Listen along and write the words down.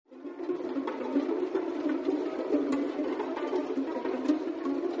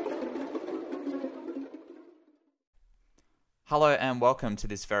Hello and welcome to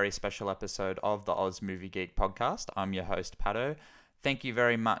this very special episode of the Oz Movie Geek podcast. I'm your host, Pato. Thank you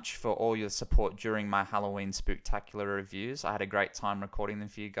very much for all your support during my Halloween Spooktacular reviews. I had a great time recording them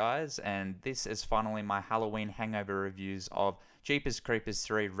for you guys, and this is finally my Halloween hangover reviews of Jeepers Creepers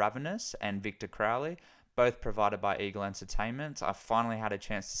 3 Ravenous and Victor Crowley, both provided by Eagle Entertainment. I finally had a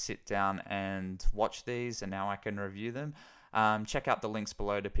chance to sit down and watch these, and now I can review them. Check out the links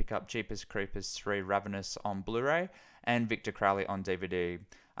below to pick up Jeepers Creepers 3 Ravenous on Blu-ray and Victor Crowley on DVD.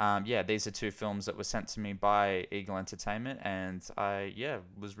 These are two films that were sent to me by Eagle Entertainment, and I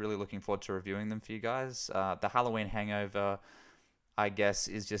was really looking forward to reviewing them for you guys. The Halloween Hangover, I guess,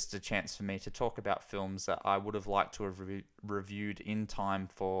 is just a chance for me to talk about films that I would have liked to have reviewed in time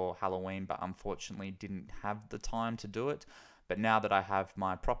for Halloween, but unfortunately didn't have the time to do it. But now that I have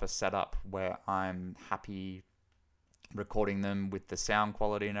my proper setup where I'm happy recording them with the sound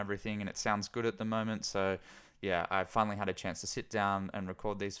quality and everything, and it sounds good at the moment, so yeah, I finally had a chance to sit down and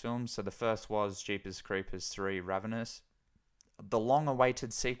record these films. So the first was Jeepers Creepers 3 Ravenous, the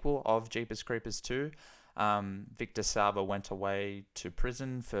long-awaited sequel of Jeepers Creepers 2. Victor Salva went away to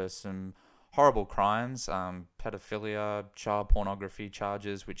prison for some horrible crimes, pedophilia, child pornography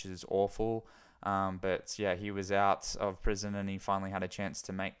charges, which is awful. But yeah, he was out of prison and he finally had a chance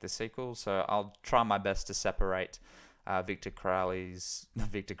to make the sequel. So I'll try my best to separate Victor Crowley's,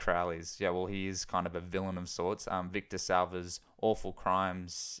 he is kind of a villain of sorts. Victor Salva's awful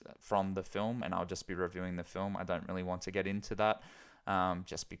crimes from the film, and I'll just be reviewing the film. I don't really want to get into that,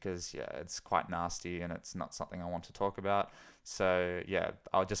 just because, it's quite nasty and it's not something I want to talk about. So,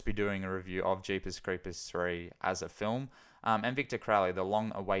 I'll just be doing a review of Jeepers Creepers 3 as a film. And Victor Crowley, the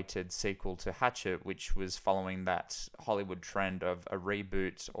long-awaited sequel to Hatchet, which was following that Hollywood trend of a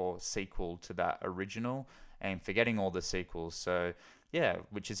reboot or sequel to that original, and forgetting all the sequels. So,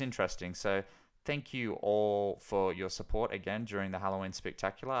 which is interesting. So, thank you all for your support again during the Halloween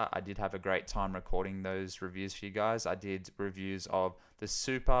Spectacular. I did have a great time recording those reviews for you guys. I did reviews of The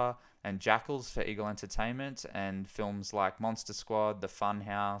Super and Jackals for Eagle Entertainment, and films like Monster Squad, The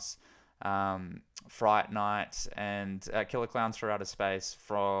Funhouse, Fright Night, and Killer Clowns for Outer Space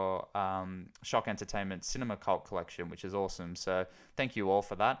for Shock Entertainment Cinema Cult Collection, which is awesome. So thank you all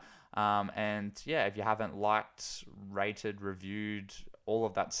for that. If you haven't liked, rated, reviewed, all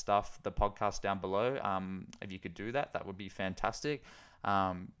of that stuff, the podcast down below, if you could do that, that would be fantastic.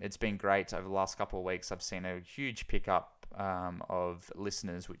 It's been great over the last couple of weeks. I've seen a huge pickup of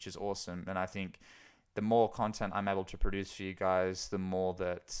listeners, which is awesome. And I think the more content I'm able to produce for you guys, the more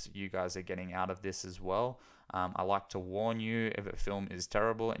that you guys are getting out of this as well. I like to warn you if a film is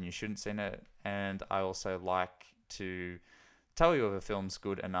terrible and you shouldn't see it. And I also like to tell you if a film's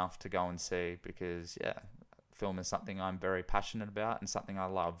good enough to go and see, because film is something I'm very passionate about and something I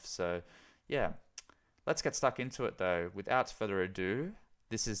love. So let's get stuck into it though. Without further ado,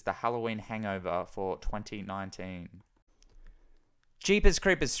 this is the Halloween Hangover for 2019. Jeepers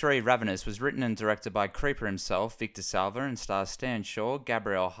Creepers 3 Ravenous was written and directed by Creeper himself, Victor Salva, and stars Stan Shaw,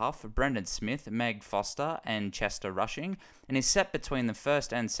 Gabrielle Huff, Brendan Smith, Meg Foster, and Chester Rushing, and is set between the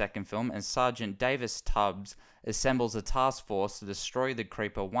first and second film as Sergeant Davis Tubbs assembles a task force to destroy the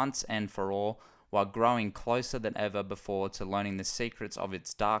Creeper once and for all, while growing closer than ever before to learning the secrets of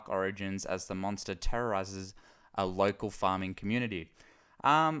its dark origins as the monster terrorizes a local farming community.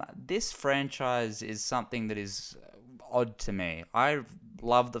 This franchise is something that is odd to me. I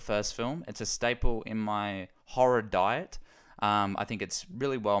love the first film. It's a staple in my horror diet. I think it's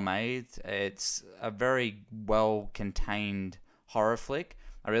really well made. It's a very well contained horror flick.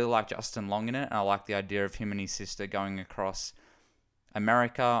 I really like Justin Long in it, and I like the idea of him and his sister going across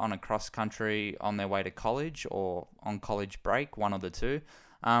America on a cross country on their way to college or on college break, one of the two.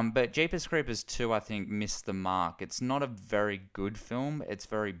 But Jeepers Creepers 2, I think, missed the mark. It's not a very good film. It's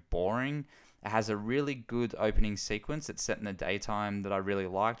very boring. It has a really good opening sequence. It's set in the daytime that I really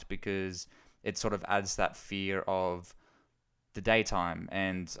liked, because it sort of adds that fear of the daytime.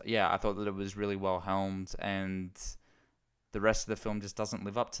 And I thought that it was really well helmed, and the rest of the film just doesn't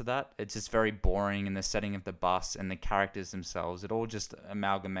live up to that. It's just very boring in the setting of the bus and the characters themselves. It all just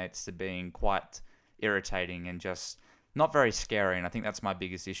amalgamates to being quite irritating and just not very scary, and I think that's my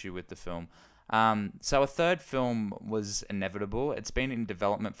biggest issue with the film. So a third film was inevitable. It's been in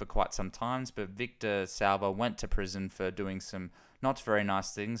development for quite some time, but Victor Salva went to prison for doing some not very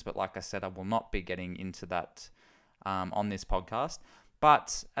nice things, but like I said, I will not be getting into that on this podcast.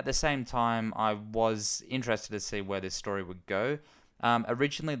 But at the same time, I was interested to see where this story would go.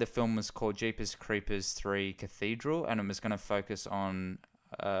 Originally, the film was called Jeepers Creepers 3 Cathedral, and it was going to focus on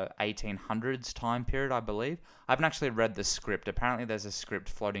 1800s time period, I believe. I haven't actually read the script. Apparently there's a script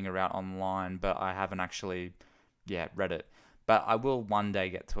floating around online, but I haven't actually read it. But I will one day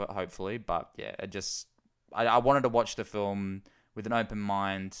get to it, hopefully. But yeah, I wanted to watch the film with an open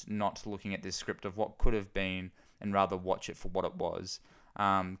mind, not looking at this script of what could have been, and rather watch it for what it was,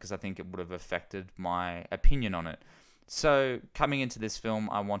 because I think it would have affected my opinion on it. So coming into this film,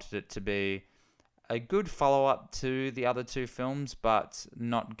 I wanted it to be a good follow-up to the other two films, but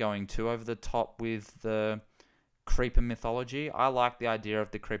not going too over the top with the creeper mythology. I like the idea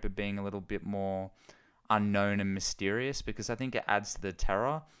of the creeper being a little bit more unknown and mysterious, because I think it adds to the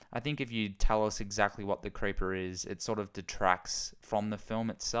terror. I think if you tell us exactly what the creeper is, it sort of detracts from the film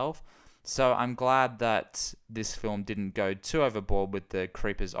itself. So I'm glad that this film didn't go too overboard with the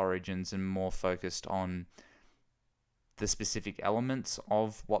creeper's origins and more focused on the specific elements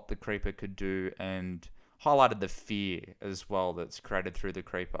of what the creeper could do, and highlighted the fear as well that's created through the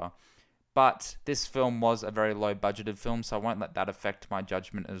creeper. But this film was a very low budgeted film, so I won't let that affect my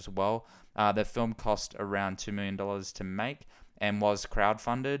judgment as well. The film cost around $2 million to make and was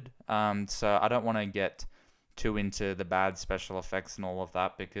crowdfunded. So I don't want to get too into the bad special effects and all of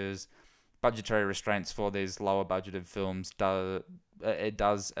that, because budgetary restraints for these lower budgeted films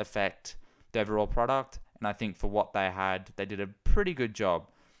does affect the overall product. And I think for what they had, they did a pretty good job.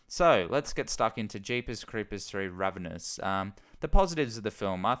 So let's get stuck into Jeepers Creepers 3 Ravenous. The positives of the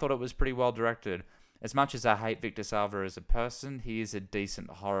film: I thought it was pretty well directed. As much as I hate Victor Salva as a person, he is a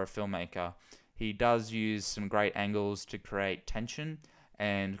decent horror filmmaker. He does use some great angles to create tension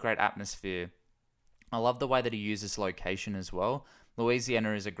and great atmosphere. I love the way that he uses location as well.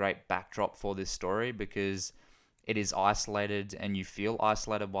 Louisiana is a great backdrop for this story because it is isolated and you feel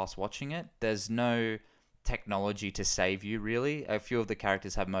isolated whilst watching it. There's no technology to save you, really. A few of the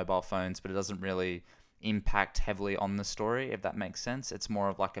characters have mobile phones, but it doesn't really impact heavily on the story, if that makes sense. It's more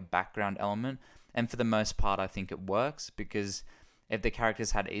of like a background element, and for the most part I think it works, because if the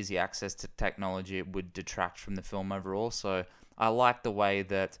characters had easy access to technology, it would detract from the film overall. So I like the way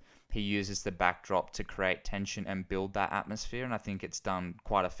that he uses the backdrop to create tension and build that atmosphere, and I think it's done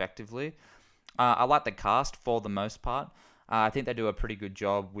quite effectively. I like the cast for the most part. I think they do a pretty good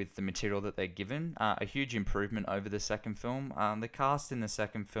job with the material that they're given. A huge improvement over the second film. The cast in the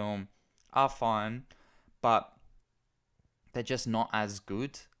second film are fine, but they're just not as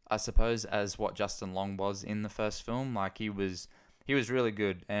good, I suppose, as what Justin Long was in the first film. Like, he was really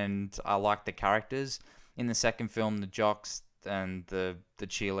good, and I like the characters. In the second film, the jocks and the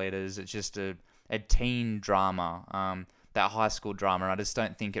cheerleaders, it's just a teen drama, that high school drama, and I just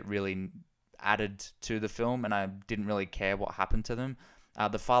don't think it really added to the film, and I didn't really care what happened to them.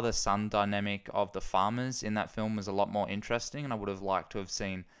 The father-son dynamic of the farmers in that film was a lot more interesting, and I would have liked to have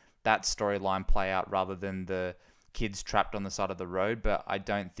seen that storyline play out rather than the kids trapped on the side of the road. But I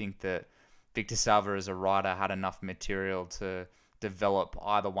don't think that Victor Salva as a writer had enough material to develop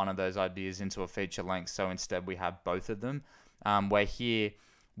either one of those ideas into a feature length, so instead we have both of them. Where here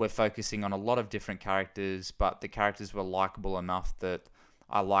we're focusing on a lot of different characters, but the characters were likable enough that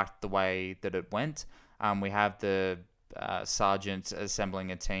I liked the way that it went. We have the sergeant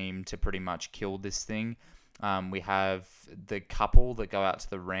assembling a team to pretty much kill this thing. We have the couple that go out to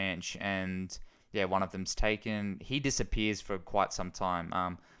the ranch, and yeah, one of them's taken. He disappears for quite some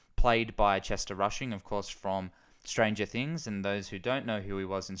time. Played by Chester Rushing, of course, from Stranger Things. And those who don't know who he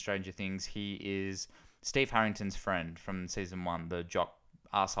was in Stranger Things, he is Steve Harrington's friend from season 1, the jock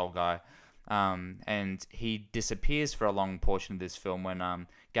asshole guy. And he disappears for a long portion of this film when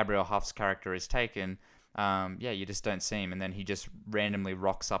Gabriel Huff's character is taken. You just don't see him, and then he just randomly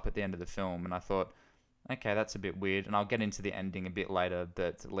rocks up at the end of the film, and I thought, okay, that's a bit weird, and I'll get into the ending a bit later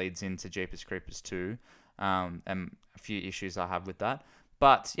that leads into Jeepers Creepers 2, and a few issues I have with that.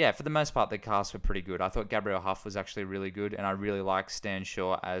 But yeah, for the most part, the cast were pretty good. I thought Gabriel Huff was actually really good, and I really like Stan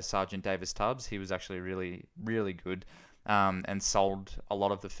Shaw as Sergeant Davis Tubbs. He was actually really, really good. And sold a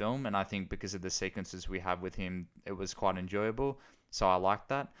lot of the film, and I think because of the sequences we have with him, it was quite enjoyable, so I like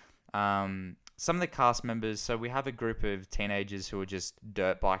that. Some of the cast members, so we have a group of teenagers who are just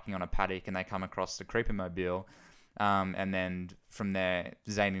dirt biking on a paddock, and they come across the Creepermobile, and then from there,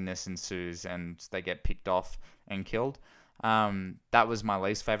 zaniness ensues, and they get picked off and killed. That was my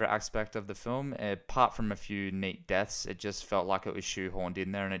least favourite aspect of the film. Apart from a few neat deaths, it just felt like it was shoehorned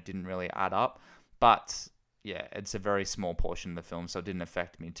in there, and it didn't really add up, but yeah, it's a very small portion of the film, so it didn't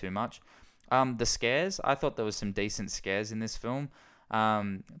affect me too much. The scares, I thought there was some decent scares in this film.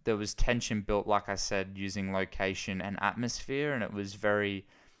 There was tension built, like I said, using location and atmosphere, and it was very,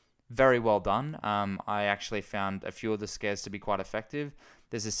 very well done. I actually found a few of the scares to be quite effective.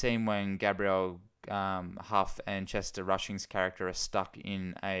 There's a scene when Gabriel Huff and Chester Rushing's character are stuck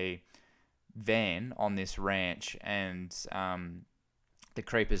in a van on this ranch, and the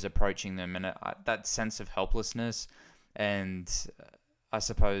creepers approaching them, and that sense of helplessness And I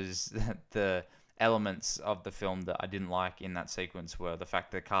suppose the elements of the film that I didn't like in that sequence were the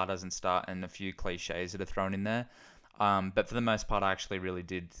fact that the car doesn't start and a few cliches that are thrown in there. But for the most part, I actually really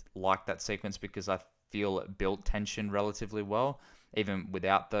did like that sequence because I feel it built tension relatively well. Even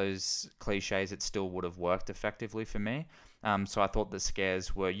without those cliches, it still would have worked effectively for me. So I thought the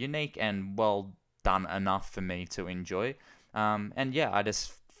scares were unique and well done enough for me to enjoy. And yeah, I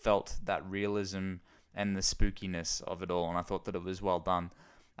just felt that realism and the spookiness of it all, and I thought that it was well done.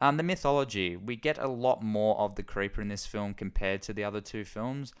 The mythology, we get a lot more of the Creeper in this film compared to the other two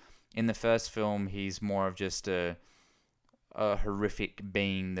films. In the first film, he's more of just a horrific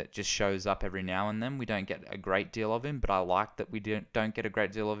being that just shows up every now and then. We don't get a great deal of him, but I like that we don't get a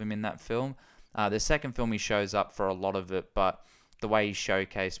great deal of him in that film. The second film, he shows up for a lot of it, but the way he's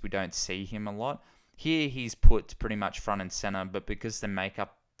showcased, we don't see him a lot. Here, he's put pretty much front and center, but because the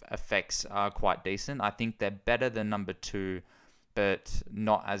makeup effects are quite decent, I think they're better than number two, but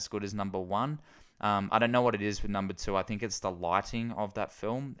not as good as number one. I don't know what it is with number two. I think it's the lighting of that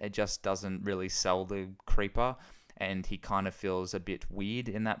film. It just doesn't really sell the Creeper, and he kind of feels a bit weird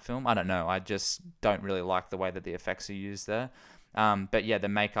in that film. I don't know. I just don't really like the way that the effects are used there. But yeah, the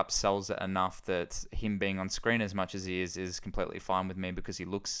makeup sells it enough that him being on screen as much as he is completely fine with me because he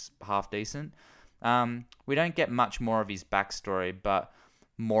looks half decent. We don't get much more of his backstory, but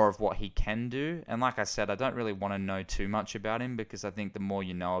more of what he can do. And like I said, I don't really want to know too much about him because I think the more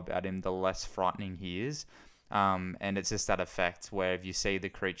you know about him, the less frightening he is. And it's just that effect where if you see the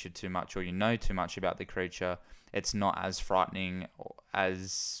creature too much or you know too much about the creature, it's not as frightening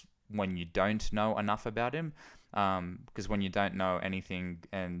as when you don't know enough about him. Because when you don't know anything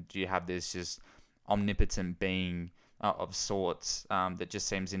and you have this just omnipotent being of sorts that just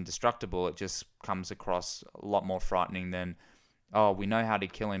seems indestructible, it just comes across a lot more frightening than, oh, we know how to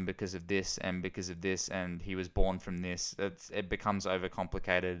kill him because of this and because of this, and he was born from this. It becomes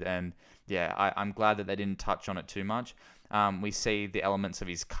overcomplicated, and yeah, I'm glad that they didn't touch on it too much. We see the elements of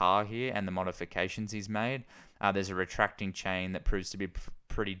his car here and the modifications he's made. There's a retracting chain that proves to be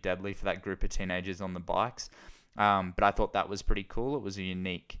pretty deadly for that group of teenagers on the bikes. But I thought that was pretty cool. It was a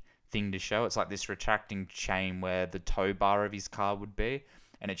unique thing to show. It's like this retracting chain where the tow bar of his car would be,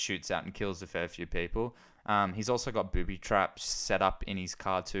 and it shoots out and kills a fair few people. He's also got booby traps set up in his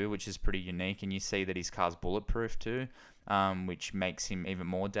car too, which is pretty unique. And you see that his car's bulletproof too, which makes him even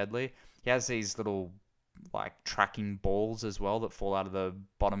more deadly. He has these little like tracking balls as well that fall out of the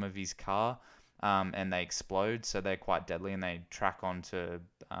bottom of his car, and they explode, so they're quite deadly, and they track onto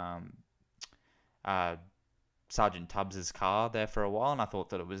Sergeant Tubbs's car there for a while. And I thought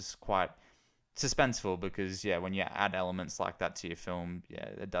that it was quite suspenseful because yeah, when you add elements like that to your film, yeah,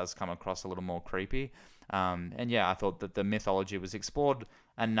 it does come across a little more creepy. And yeah, I thought that the mythology was explored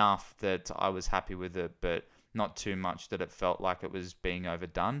enough that I was happy with it, but not too much that it felt like it was being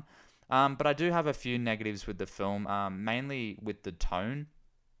overdone. But I do have a few negatives with the film, mainly with the tone.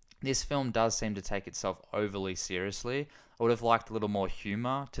 This film does seem to take itself overly seriously. I would have liked a little more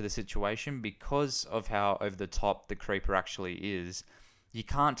humor to the situation because of how over the top the creeper actually is. You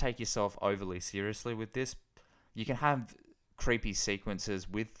can't take yourself overly seriously with this. You can have creepy sequences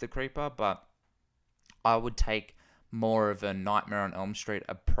with the creeper, but I would take more of a Nightmare on Elm Street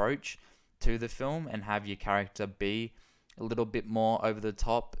approach to the film and have your character be a little bit more over the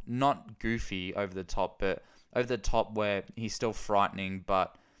top. Not goofy over the top, but over the top where he's still frightening,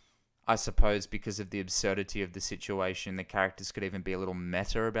 but I suppose because of the absurdity of the situation, the characters could even be a little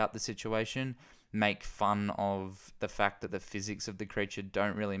meta about the situation, make fun of the fact that the physics of the creature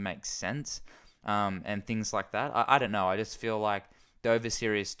don't really make sense, and things like that. I don't know, I just feel like the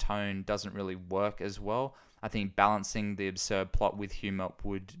over-serious tone doesn't really work as well. I think balancing the absurd plot with humor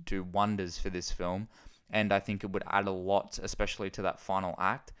would do wonders for this film, and I think it would add a lot, especially to that final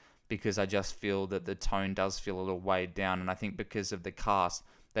act, because I just feel that the tone does feel a little weighed down, and I think because of the cast,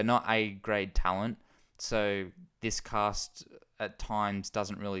 they're not A-grade talent, so this cast at times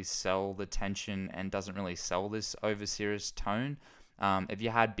doesn't really sell the tension and doesn't really sell this over-serious tone. If you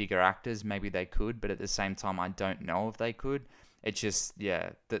had bigger actors, maybe they could, but at the same time, I don't know if they could. It's just, yeah,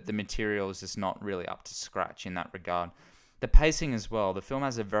 the material is just not really up to scratch in that regard. The pacing as well. The film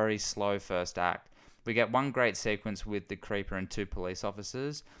has a very slow first act. We get one great sequence with the creeper and two police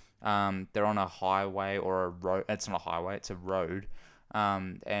officers. They're on a highway or a road. It's not a highway, it's a road.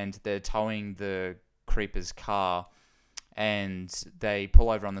 And they're towing the creeper's car, and they pull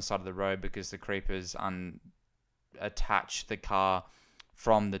over on the side of the road because the creepers attach the car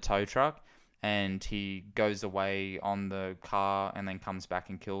from the tow truck, and he goes away on the car and then comes back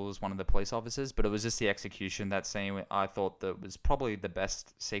and kills one of the police officers. But it was just the execution, that scene, I thought that was probably the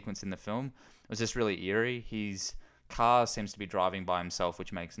best sequence in the film. It was just really eerie. He's car seems to be driving by himself,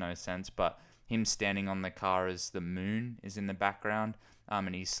 which makes no sense, but him standing on the car as the moon is in the background,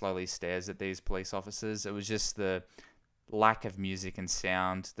 and he slowly stares at these police officers. It was just the lack of music and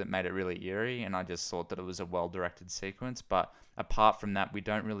sound that made it really eerie, and I just thought that it was a well-directed sequence. But apart from that, we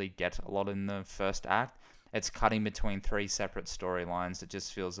don't really get a lot in the first act. It's cutting between three separate storylines. It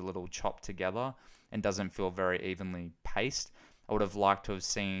just feels a little chopped together and doesn't feel very evenly paced. I would have liked to have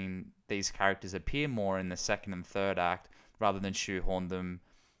seen these characters appear more in the second and third act rather than shoehorn them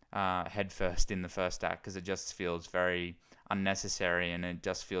headfirst in the first act, because it just feels very unnecessary and it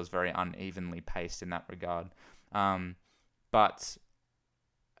just feels very unevenly paced in that regard. But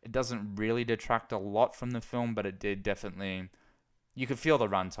it doesn't really detract a lot from the film, but it did definitely... You could feel the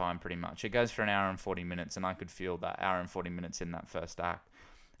runtime pretty much. It goes for an hour and 40 minutes, and I could feel that hour and 40 minutes in that first act.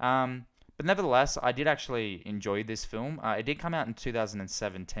 But nevertheless, I did actually enjoy this film. It did come out in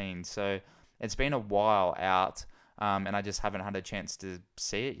 2017, so it's been a while out, and I just haven't had a chance to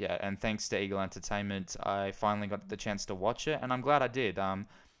see it yet. And thanks to Eagle Entertainment, I finally got the chance to watch it, and I'm glad I did.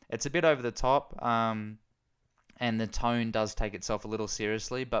 It's a bit over the top, and the tone does take itself a little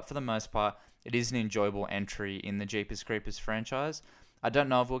seriously, but for the most part, it is an enjoyable entry in the Jeepers Creepers franchise. I don't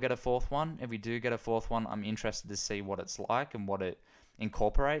know if we'll get a fourth one. If we do get a fourth one, I'm interested to see what it's like and what it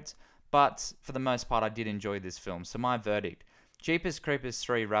incorporates. But for the most part, I did enjoy this film. So my verdict: Jeepers Creepers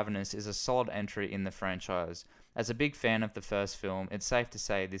 3 Ravenous is a solid entry in the franchise. As a big fan of the first film, it's safe to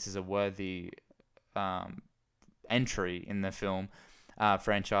say this is a worthy entry in the film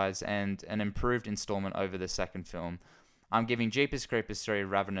franchise and an improved installment over the second film. I'm giving Jeepers Creepers 3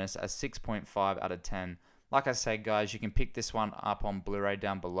 Ravenous a 6.5 out of 10. Like I said, guys, you can pick this one up on Blu-ray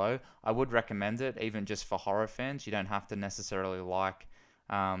down below. I would recommend it, even just for horror fans. You don't have to necessarily like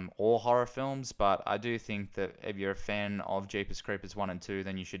all horror films, but I do think that if you're a fan of Jeepers Creepers 1 and 2,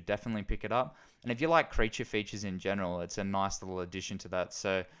 then you should definitely pick it up. And if you like creature features in general, it's a nice little addition to that.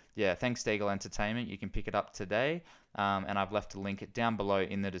 So yeah, thanks to Eagle Entertainment. You can pick it up today, and I've left a link down below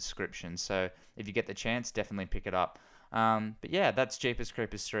in the description. So if you get the chance, definitely pick it up. But yeah, that's Jeepers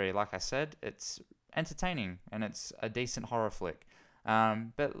Creepers 3. Like I said, it's entertaining and it's a decent horror flick.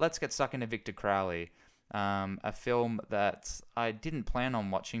 But let's get stuck into Victor Crowley, a film that I didn't plan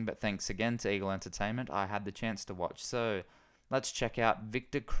on watching, but thanks again to Eagle Entertainment, I had the chance to watch. So let's check out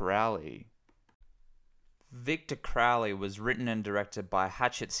Victor Crowley. Victor Crowley was written and directed by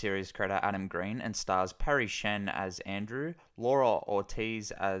Hatchet series creator Adam Green and stars Perry Shen as Andrew, Laura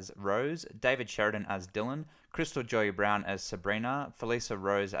Ortiz as Rose, David Sheridan as Dylan, Crystal Joy Brown as Sabrina, Felisa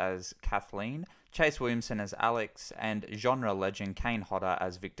Rose as Kathleen, Chase Williamson as Alex, and genre legend Kane Hodder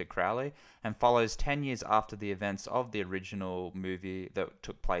as Victor Crowley, and follows 10 years after the events of the original movie that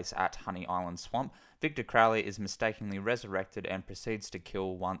took place at Honey Island Swamp. Victor Crowley is mistakenly resurrected and proceeds to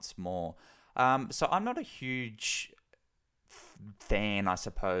kill once more. So I'm not a huge fan, I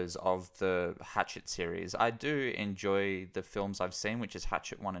suppose, of the Hatchet series. I do enjoy the films I've seen, which is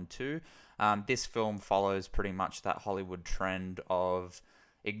Hatchet 1 and 2. This film follows pretty much that Hollywood trend of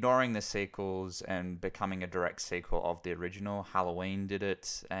ignoring the sequels and becoming a direct sequel of the original. Halloween did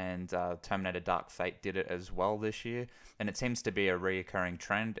it, and Terminator Dark Fate did it as well this year. And it seems to be a reoccurring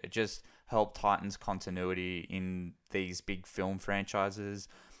trend. It just helped tightens continuity in these big film franchises.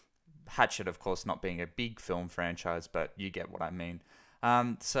 Hatchet, of course, not being a big film franchise, but you get what I mean.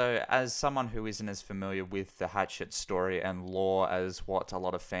 So as someone who isn't as familiar with the Hatchet story and lore as what a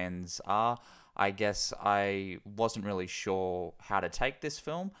lot of fans are, I guess I wasn't really sure how to take this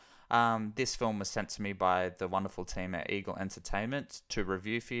film. This film was sent to me by the wonderful team at Eagle Entertainment to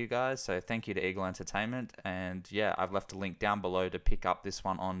review for you guys. So thank you to Eagle Entertainment. And yeah, I've left a link down below to pick up this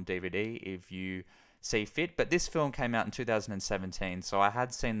one on DVD if you see fit. But this film came out in 2017, so I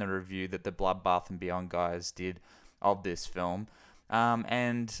had seen the review that the Bloodbath and Beyond guys did of this film.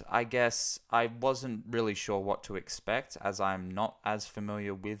 And I guess I wasn't really sure what to expect, as I'm not as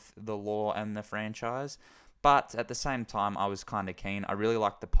familiar with the lore and the franchise. But at the same time, I was kind of keen. I really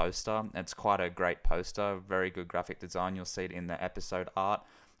liked the poster. It's quite a great poster, very good graphic design. You'll see it in the episode art.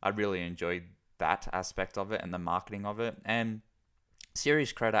 I really enjoyed that aspect of it and the marketing of it. And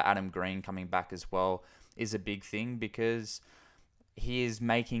series creator Adam Green coming back as well is a big thing, because he is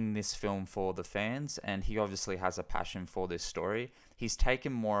making this film for the fans, and he obviously has a passion for this story. He's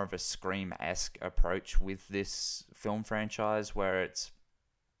taken more of a Scream-esque approach with this film franchise, where it's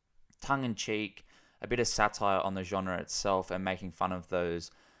tongue-in-cheek, a bit of satire on the genre itself, and making fun of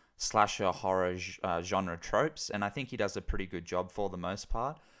those slasher horror genre tropes. And I think he does a pretty good job for the most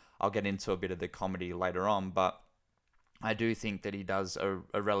part. I'll get into a bit of the comedy later on, but I do think that he does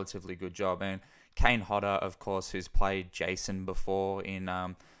a relatively good job. And Kane Hodder, of course, who's played Jason before in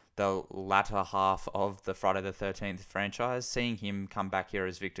the the latter half of the Friday the 13th franchise. Seeing him come back here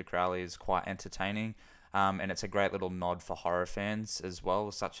as Victor Crowley is quite entertaining. And it's a great little nod for horror fans as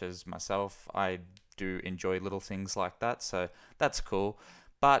well, such as myself. I do enjoy little things like that, so that's cool.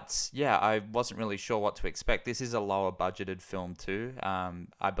 But yeah, I wasn't really sure what to expect. This is a lower budgeted film too.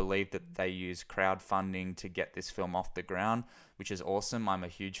 I believe that they use crowdfunding to get this film off the ground, which is awesome. I'm a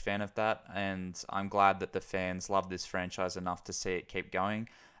huge fan of that, and I'm glad that the fans love this franchise enough to see it keep going.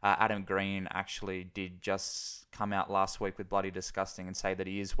 Adam Green actually did just come out last week with Bloody Disgusting and say that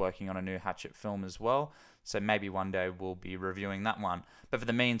he is working on a new Hatchet film as well. So maybe one day we'll be reviewing that one. But for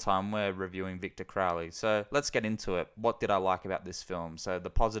the meantime, we're reviewing Victor Crowley. So let's get into it. What did I like about this film? So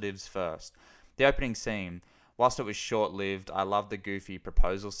the positives first. The opening scene, whilst it was short-lived, I love the goofy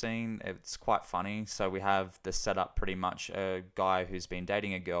proposal scene. It's quite funny. So we have the setup pretty much a guy who's been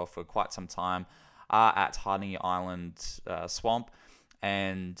dating a girl for quite some time at Honey Island Swamp.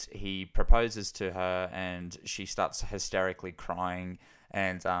 And he proposes to her and she starts hysterically crying,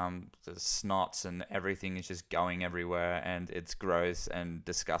 and the snots and everything is just going everywhere, and it's gross and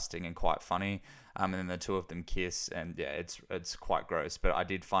disgusting and quite funny. And then the two of them kiss, and yeah, it's quite gross, but I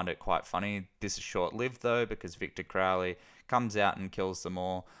did find it quite funny. This is short-lived though, because Victor Crowley comes out and kills them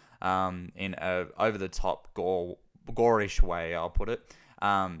all in a over-the-top gorish way, I'll put it.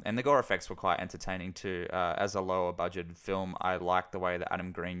 And the gore effects were quite entertaining too. As a lower budget film, I like the way that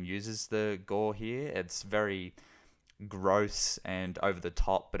Adam Green uses the gore here. It's very gross and over the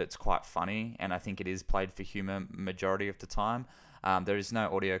top, but it's quite funny, and I think it is played for humor majority of the time. There is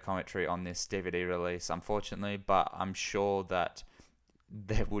no audio commentary on this DVD release, unfortunately, but I'm sure that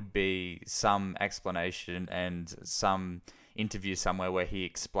there would be some explanation and some interview somewhere where he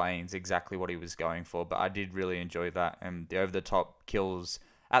explains exactly what he was going for. But I did really enjoy that, and the over-the-top kills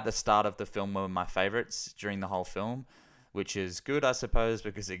at the start of the film were my favorites during the whole film, which is good, I suppose,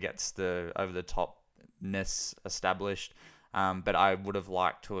 because it gets the over-the-topness established. But I would have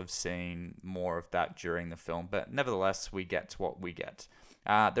liked to have seen more of that during the film. But nevertheless, we get what we get.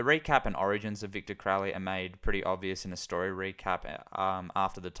 The recap and origins of Victor Crowley are made pretty obvious in a story recap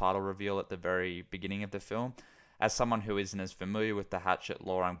after the title reveal at the very beginning of the film. As someone who isn't as familiar with the Hatchet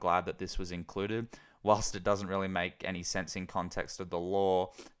lore, I'm glad that this was included. Whilst it doesn't really make any sense in context of the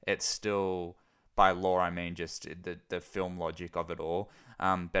lore, it's still, by lore I mean just the film logic of it all.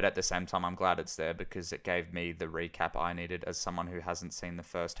 But at the same time, I'm glad it's there because it gave me the recap I needed as someone who hasn't seen the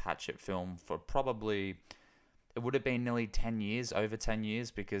first Hatchet film for probably, it would have been nearly 10 years, over 10 years,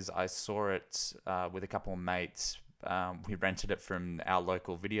 because I saw it with a couple of mates. We rented it from our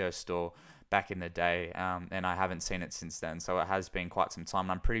local video store back in the day, and I haven't seen it since then, so it has been quite some time.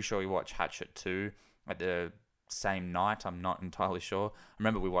 And I'm pretty sure we watched Hatchet 2 at the same night. I'm not entirely sure. I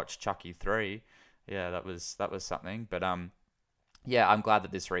remember we watched Chucky 3. Yeah, that was something. But yeah, I'm glad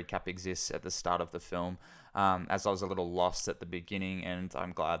that this recap exists at the start of the film, as I was a little lost at the beginning, and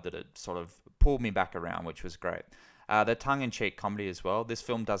I'm glad that it sort of pulled me back around, which was great. The tongue-in-cheek comedy as well. This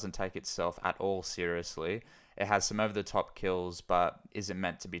film doesn't take itself at all seriously. It has some over-the-top kills, but isn't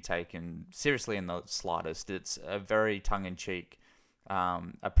meant to be taken seriously in the slightest. It's a very tongue-in-cheek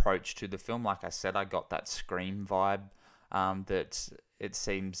approach to the film. Like I said, I got that Scream vibe that it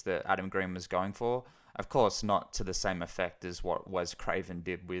seems that Adam Green was going for. Of course, not to the same effect as what Wes Craven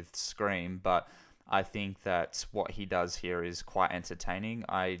did with Scream, but I think that what he does here is quite entertaining.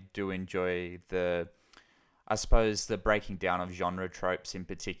 I do enjoy I suppose the breaking down of genre tropes, in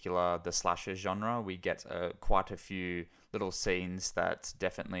particular the slasher genre. We get quite a few little scenes that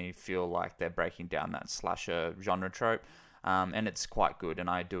definitely feel like they're breaking down that slasher genre trope, and it's quite good, and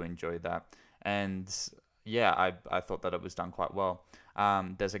I do enjoy that. And yeah, I thought that it was done quite well.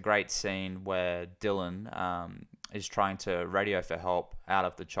 There's a great scene where Dylan is trying to radio for help out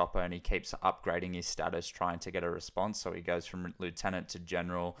of the chopper, and he keeps upgrading his status trying to get a response. So he goes from lieutenant to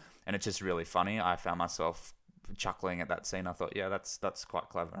general, and it's just really funny. I found myself chuckling at that scene. I thought, yeah, that's quite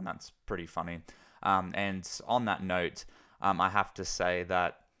clever, and that's pretty funny. And on that note, I have to say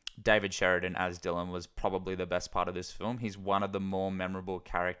that David Sheridan as Dylan was probably the best part of this film. He's one of the more memorable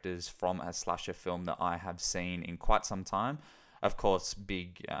characters from a slasher film that I have seen in quite some time. Of course,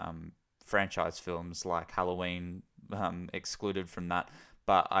 big franchise films like Halloween excluded from that,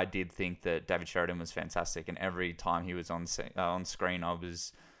 but I did think that David Sheridan was fantastic, and every time he was on screen, I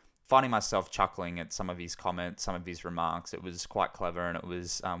was finding myself chuckling at some of his comments, some of his remarks. It was quite clever, and it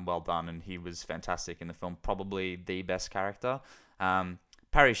was well done, and he was fantastic in the film. Probably the best character.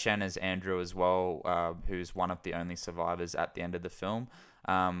 Parry Shen as Andrew as well, who's one of the only survivors at the end of the film.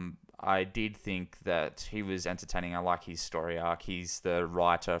 I did think that he was entertaining. I like his story arc. He's the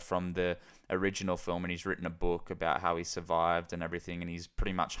writer from the original film, and he's written a book about how he survived and everything, and he's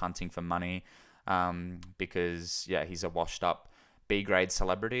pretty much hunting for money, because, yeah, he's a washed up B-grade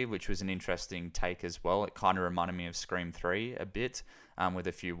celebrity, which was an interesting take as well. It kind of reminded me of Scream 3 a bit, with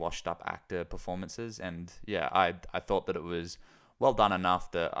a few washed up actor performances. And yeah, I thought that it was well done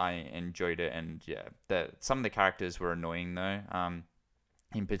enough that I enjoyed it. And yeah, some of the characters were annoying though.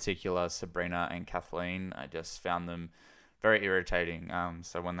 In particular, Sabrina and Kathleen, I just found them very irritating.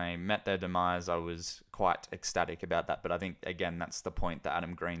 So when they met their demise, I was quite ecstatic about that. But I think, again, that's the point that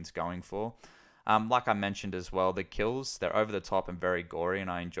Adam Green's going for. Like I mentioned as well, the kills, they're over the top and very gory, and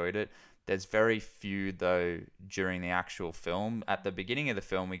I enjoyed it. There's very few, though, during the actual film. At the beginning of the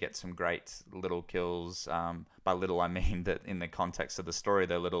film, we get some great little kills. By little, I mean that in the context of the story,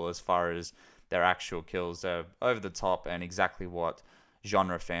 they're little as far as their actual kills. They're over the top and exactly what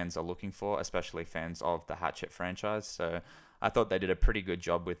genre fans are looking for, especially fans of the Hatchet franchise. So I thought they did a pretty good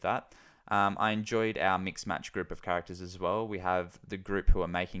job with that. I enjoyed our mixed match group of characters as well. We have the group who are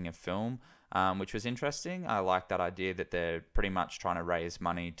making a film, which was interesting. I like that idea that they're pretty much trying to raise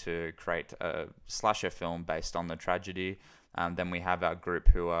money to create a slasher film based on the tragedy. Then we have our group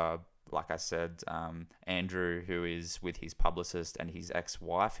who are, like I said, Andrew, who is with his publicist and his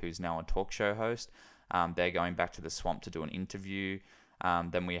ex-wife, who's now a talk show host. They're going back to the swamp to do an interview.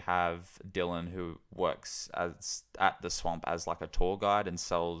 Then we have Dylan, who works at the swamp as like a tour guide and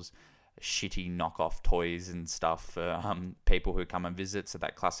sells shitty knockoff toys and stuff for people who come and visit. So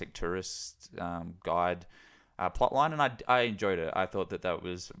that classic tourist guide plotline, and I enjoyed it. I thought that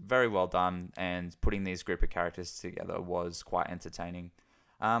was very well done, and putting these group of characters together was quite entertaining.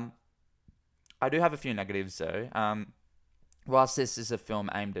 I do have a few negatives though. Whilst this is a film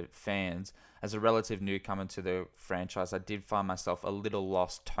aimed at fans, as a relative newcomer to the franchise, I did find myself a little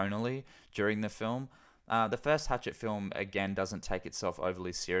lost tonally during the film. The first Hatchet film, again, doesn't take itself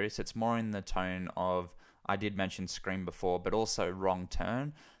overly serious. It's more in the tone of, I did mention Scream before, but also Wrong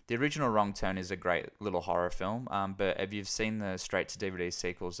Turn. The original Wrong Turn is a great little horror film, but if you've seen the straight-to-DVD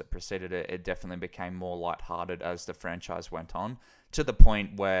sequels that preceded it, it definitely became more lighthearted as the franchise went on, to the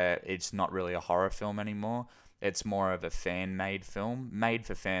point where it's not really a horror film anymore. It's more of a fan-made film, made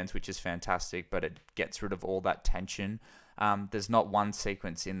for fans, which is fantastic, but it gets rid of all that tension. There's not one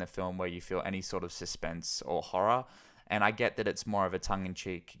sequence in the film where you feel any sort of suspense or horror, and I get that it's more of a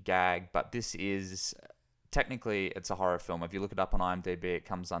tongue-in-cheek gag, but this is, technically, it's a horror film. If you look it up on IMDb, it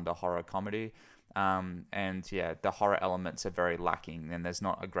comes under horror comedy, and yeah, the horror elements are very lacking, and there's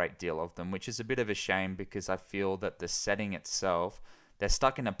not a great deal of them, which is a bit of a shame because I feel that the setting itself, they're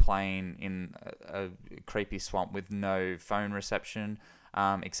stuck in a plane in a creepy swamp with no phone reception,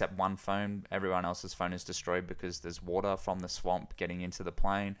 except one phone. Everyone else's phone is destroyed because there's water from the swamp getting into the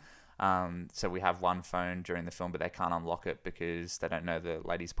plane. So we have one phone during the film, but they can't unlock it because they don't know the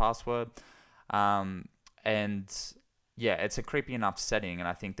lady's password. And yeah, it's a creepy enough setting, and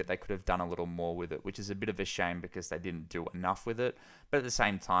I think that they could have done a little more with it, which is a bit of a shame because they didn't do enough with it. But at the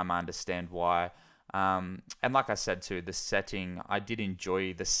same time, I understand why. And like I said too, the setting, I did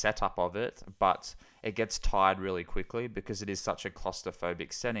enjoy the setup of it, but it gets tired really quickly because it is such a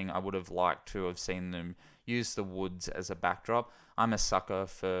claustrophobic setting. I would have liked to have seen them use the woods as a backdrop. I'm a sucker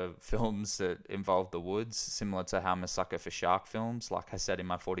for films that involve the woods, similar to how I'm a sucker for shark films, like I said in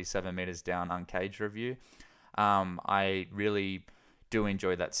my 47 Meters Down Uncaged review. I really do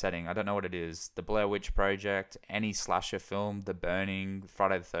enjoy that setting. I don't know what it is. The Blair Witch Project, any slasher film, The Burning,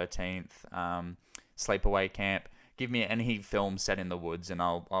 Friday the 13th, Sleepaway Camp. Give me any film set in the woods and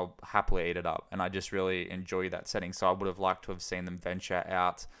I'll happily eat it up. And I just really enjoy that setting. So I would have liked to have seen them venture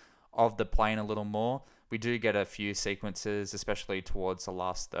out of the plane a little more. We do get a few sequences, especially towards the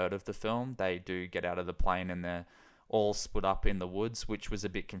last third of the film. They do get out of the plane and they're all split up in the woods, which was a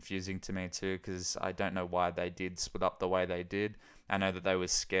bit confusing to me too, because I don't know why they did split up the way they did. I know that they were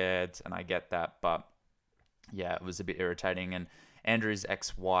scared and I get that, but yeah, it was a bit irritating. And Andrew's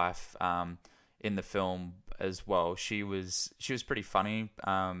ex-wife, in the film as well, she was pretty funny.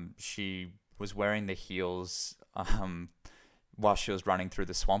 She was wearing the heels while she was running through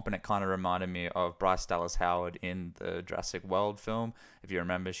the swamp, and it kind of reminded me of Bryce Dallas Howard in the Jurassic World film. If you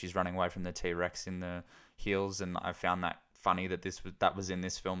remember, she's running away from the T-Rex in the heels, and I found that funny that that was in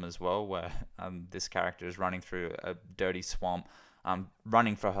this film as well, where this character is running through a dirty swamp,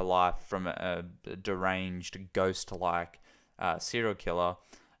 running for her life from a deranged ghost-like serial killer,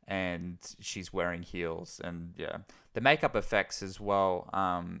 and she's wearing heels. And yeah, the makeup effects as well,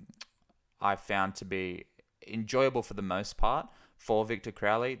 I found to be enjoyable for the most part. for Victor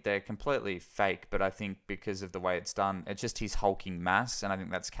Crowley. They're completely fake, but I think because of the way it's done, it's just his hulking mass, and I think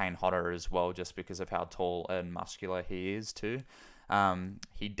that's Kane Hodder as well, just because of how tall and muscular he is too.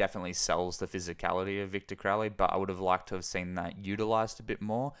 He definitely sells the physicality of Victor Crowley, but I would have liked to have seen that utilized a bit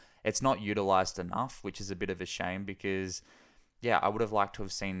more. It's not utilized enough, which is a bit of a shame because, yeah, I would have liked to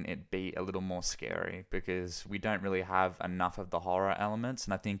have seen it be a little more scary because we don't really have enough of the horror elements.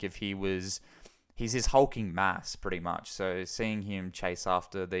 And I think if he's his hulking mass pretty much. So seeing him chase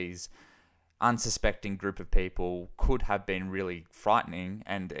after these unsuspecting group of people could have been really frightening,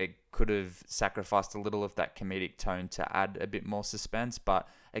 and it could have sacrificed a little of that comedic tone to add a bit more suspense. But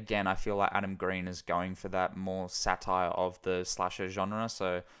again, I feel like Adam Green is going for that more satire of the slasher genre.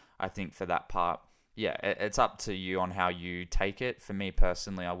 So I think for that part, yeah, it's up to you on how you take it. For me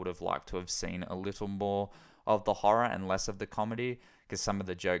personally, I would have liked to have seen a little more of the horror and less of the comedy, because some of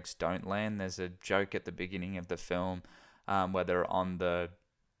the jokes don't land. There's a joke at the beginning of the film where they're on the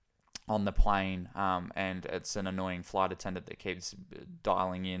plane, and it's an annoying flight attendant that keeps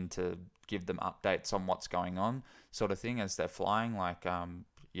dialing in to give them updates on what's going on, sort of thing, as they're flying. Like,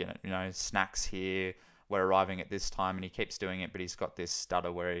 snacks here. We're arriving at this time, and he keeps doing it, but he's got this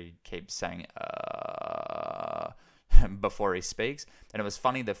stutter where he keeps saying before he speaks. And it was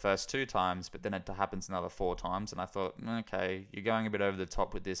funny the first 2 times, but then it happens another 4 times, and I thought, okay, you're going a bit over the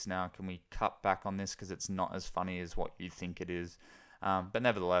top with this now. Can we cut back on this, because it's not as funny as what you think it is? But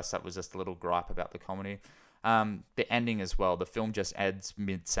nevertheless, that was just a little gripe about the comedy. The ending as well. The film just ends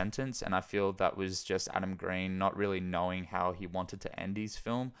mid-sentence, and I feel that was just Adam Green not really knowing how he wanted to end his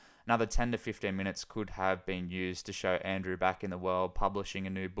film. Another 10 to 15 minutes could have been used to show Andrew back in the world, publishing a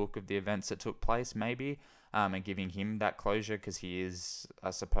new book of the events that took place, maybe, and giving him that closure, because he is,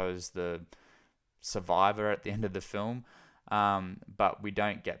 I suppose, the survivor at the end of the film. But we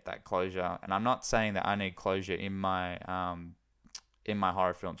don't get that closure, and I'm not saying that I need closure in my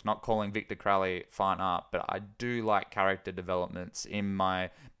horror films. Not calling Victor Crowley fine art, but I do like character developments in my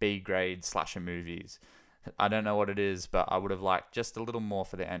B-grade slasher movies. I don't know what it is, but I would have liked just a little more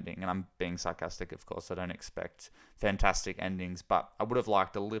for the ending. And I'm being sarcastic, of course. I don't expect fantastic endings, but I would have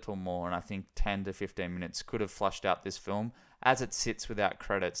liked a little more. And I think 10 to 15 minutes could have flushed out this film. As it sits without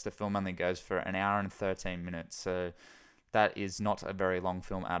credits, the film only goes for an hour and 13 minutes. So that is not a very long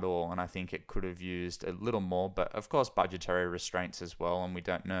film at all, and I think it could have used a little more, but of course budgetary restraints as well, and we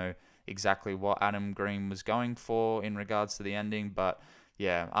don't know exactly what Adam Green was going for in regards to the ending. But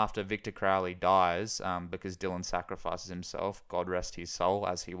yeah, after Victor Crowley dies, because Dylan sacrifices himself, God rest his soul,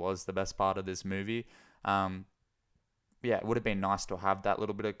 as he was the best part of this movie, yeah, it would have been nice to have that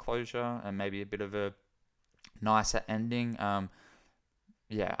little bit of closure and maybe a bit of a nicer ending.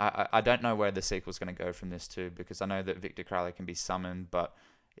 Yeah, I don't know where the sequel's going to go from this too, because I know that Victor Crowley can be summoned, but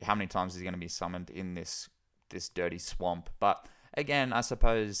how many times is he going to be summoned in this dirty swamp? But again, I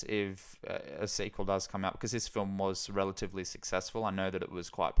suppose if a sequel does come out, because this film was relatively successful, I know that it was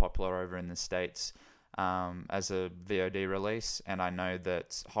quite popular over in the States as a VOD release, and I know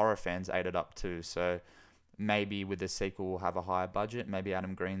that horror fans ate it up too, so maybe with the sequel we'll have a higher budget. Maybe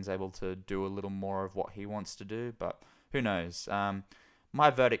Adam Green's able to do a little more of what he wants to do, but who knows? My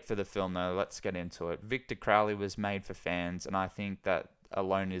verdict for the film, though, let's get into it. Victor Crowley was made for fans, and I think that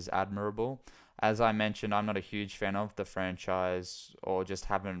alone is admirable. As I mentioned, I'm not a huge fan of the franchise, or just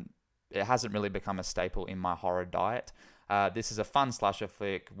it hasn't really become a staple in my horror diet. This is a fun slasher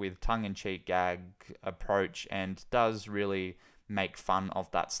flick with tongue-in-cheek gag approach, and does really make fun of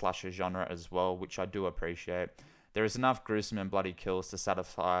that slasher genre as well, which I do appreciate. There is enough gruesome and bloody kills to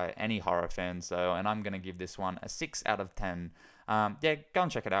satisfy any horror fans, though, and I'm going to give this one a 6 out of 10. Yeah, go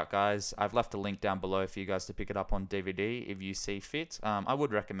and check it out, guys. I've left a link down below for you guys to pick it up on DVD if you see fit. I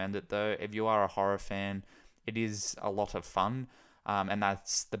would recommend it, though. If you are a horror fan, it is a lot of fun, and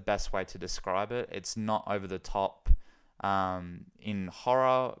that's the best way to describe it. It's not over the top in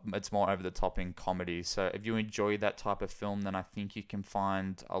horror, it's more over the top in comedy. So if you enjoy that type of film, then I think you can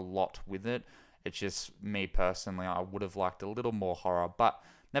find a lot with it. It's just me personally, I would have liked a little more horror, but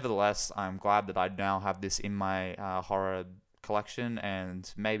nevertheless, I'm glad that I now have this in my horror collection,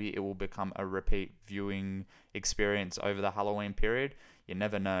 and maybe it will become a repeat viewing experience over the Halloween period. You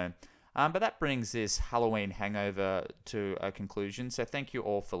never know. But that brings this Halloween hangover to a conclusion. So thank you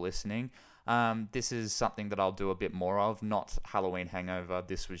all for listening. This is something that I'll do a bit more of, not Halloween hangover.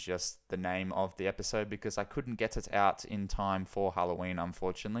 This was just the name of the episode because I couldn't get it out in time for Halloween,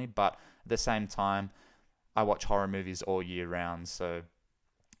 unfortunately. But at the same time, I watch horror movies all year round. So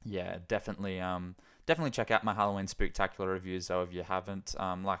yeah, definitely check out my Halloween Spooktacular reviews, though, if you haven't.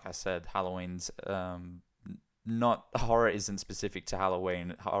 Like I said, Halloween's not horror isn't specific to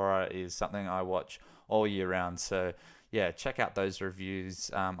Halloween. Horror is something I watch all year round. So yeah, check out those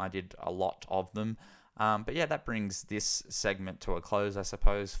reviews. I did a lot of them. But yeah, that brings this segment to a close, I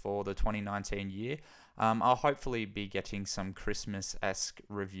suppose, for the 2019 year. I'll hopefully be getting some Christmas-esque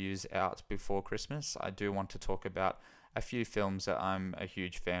reviews out before Christmas. I do want to talk about a few films that I'm a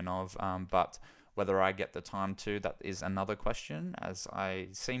huge fan of, but whether I get the time to, that is another question, as I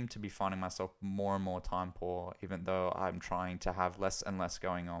seem to be finding myself more and more time poor, even though I'm trying to have less and less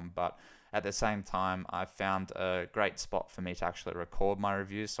going on. But at the same time, I've found a great spot for me to actually record my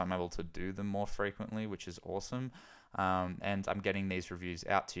reviews, so I'm able to do them more frequently, which is awesome. And I'm getting these reviews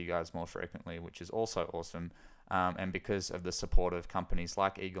out to you guys more frequently, which is also awesome. And because of the support of companies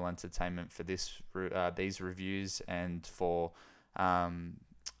like Eagle Entertainment for these reviews, and for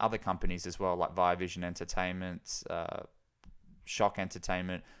other companies as well, like Viavision Entertainment, Shock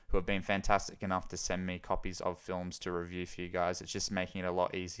Entertainment, who have been fantastic enough to send me copies of films to review for you guys. It's just making it a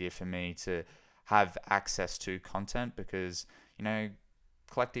lot easier for me to have access to content, because,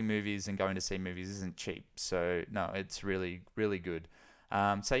 collecting movies and going to see movies isn't cheap. So no, it's really, really good.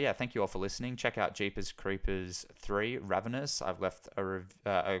 So yeah, thank you all for listening. Check out Jeepers Creepers 3 Ravenous. I've left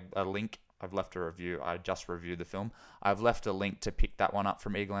a link. I've left a review. I just reviewed the film. I've left a link to pick that one up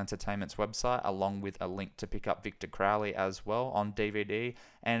from Eagle Entertainment's website, along with a link to pick up Victor Crowley as well on DVD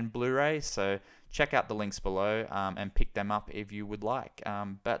and Blu-ray. So check out the links below and pick them up if you would like.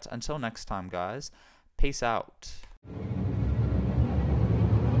 But until next time, guys, peace out.